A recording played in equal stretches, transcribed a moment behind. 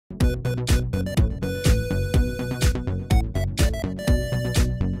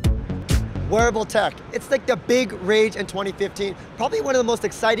Wearable tech. It's like the big rage in 2015. Probably one of the most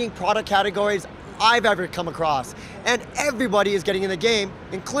exciting product categories I've ever come across. And everybody is getting in the game,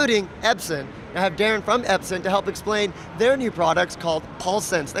 including Epson. I have Darren from Epson to help explain their new products called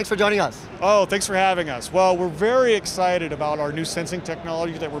Pulsense. Thanks for joining us. Oh, thanks for having us. Well, we're very excited about our new sensing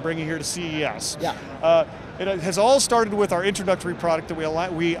technology that we're bringing here to CES. Yeah. It has all started with our introductory product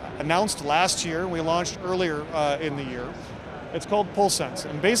that we announced last year, and we launched earlier in the year. It's called Pulsense,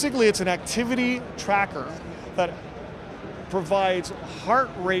 and basically it's an activity tracker that provides heart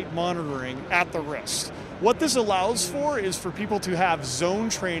rate monitoring at the wrist. What this allows for is for people to have zone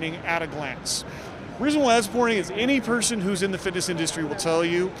training at a glance. The reason why that's important is any person who's in the fitness industry will tell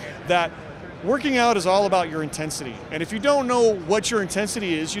you that working out is all about your intensity. And if you don't know what your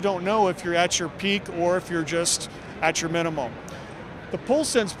intensity is, you don't know if you're at your peak or if you're just at your minimum. The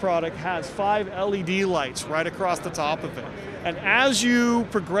Pulsense product has 5 LED lights right across the top of it. And as you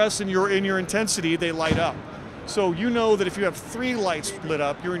progress in your intensity, they light up. So you know that if you have 3 lights lit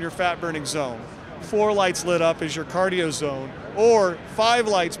up, you're in your fat burning zone. 4 lights lit up is your cardio zone, or 5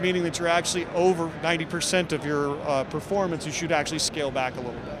 lights, meaning that you're actually over 90% of your performance. You should actually scale back a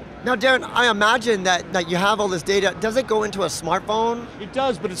little bit. Now, Darren, I imagine that you have all this data. Does it go into a smartphone? It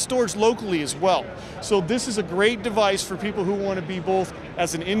does, but it stores locally as well. So this is a great device for people who want to be both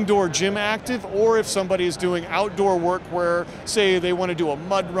as an indoor gym active, or if somebody is doing outdoor work where, say, they want to do a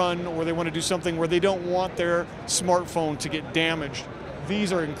mud run, or they want to do something where they don't want their smartphone to get damaged.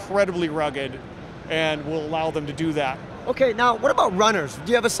 These are incredibly rugged and will allow them to do that. Okay, now what about runners?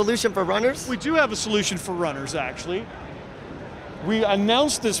 Do you have a solution for runners? We do have a solution for runners, actually. We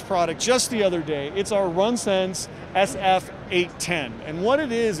announced this product just the other day. It's our Runsense SF810. And what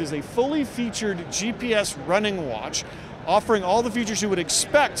it is a fully featured GPS running watch, offering all the features you would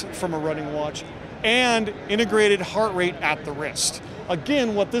expect from a running watch and integrated heart rate at the wrist.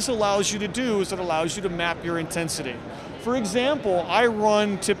 Again, what this allows you to do is it allows you to map your intensity. For example, I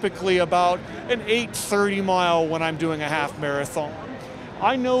run typically about an 8:30 mile when I'm doing a half marathon.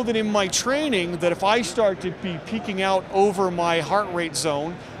 I know that in my training that if I start to be peaking out over my heart rate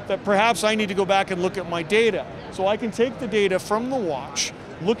zone, that perhaps I need to go back and look at my data. So I can take the data from the watch,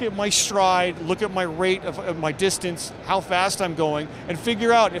 look at my stride, look at my rate of my distance, how fast I'm going, and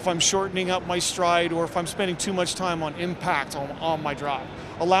figure out if I'm shortening up my stride or if I'm spending too much time on impact on my drive,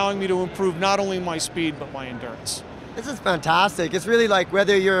 allowing me to improve not only my speed but my endurance. This is fantastic. It's really like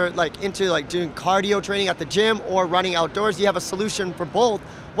whether you're into doing cardio training at the gym or running outdoors, you have a solution for both.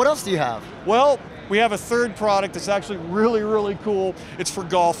 What else do you have? Well, we have a third product that's actually really, really cool. It's for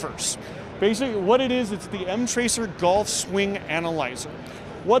golfers. Basically, what it is, it's the M-Tracer Golf Swing Analyzer.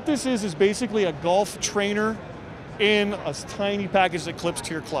 What this is basically a golf trainer in a tiny package that clips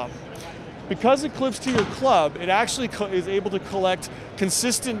to your club. Because it clips to your club, it actually is able to collect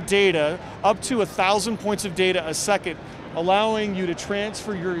consistent data, up to 1,000 points of data a second, allowing you to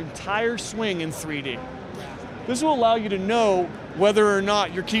transfer your entire swing in 3D. This will allow you to know whether or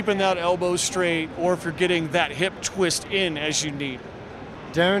not you're keeping that elbow straight or if you're getting that hip twist in as you need.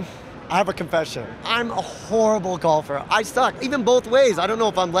 Darren, I have a confession. I'm a horrible golfer. I suck, even both ways. I don't know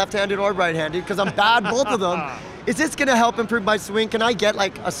if I'm left-handed or right-handed because I'm bad both of them. Is this going to help improve my swing? Can I get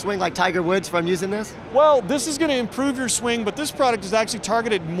a swing like Tiger Woods from using this? Well, this is going to improve your swing, but this product is actually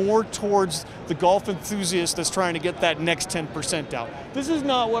targeted more towards the golf enthusiast that's trying to get that next 10% out. This is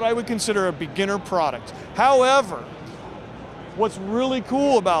not what I would consider a beginner product. However, what's really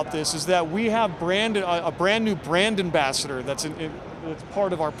cool about this is that we have a brand new brand ambassador that's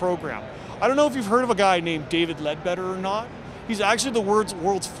part of our program. I don't know if you've heard of a guy named David Ledbetter or not. He's actually the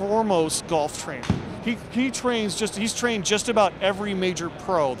world's foremost golf trainer. He's trained just about every major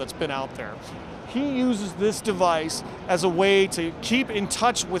pro that's been out there. He uses this device as a way to keep in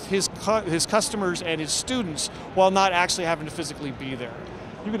touch with his customers and his students while not actually having to physically be there.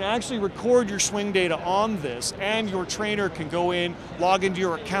 You can actually record your swing data on this, and your trainer can go in, log into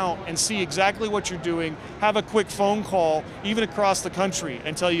your account, and see exactly what you're doing, have a quick phone call, even across the country,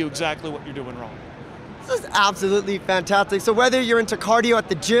 and tell you exactly what you're doing wrong. This is absolutely fantastic. So whether you're into cardio at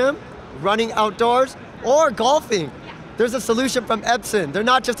the gym, running outdoors, or golfing, there's a solution from Epson. They're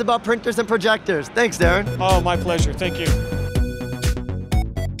not just about printers and projectors. Thanks, Darren. Oh, my pleasure. Thank you.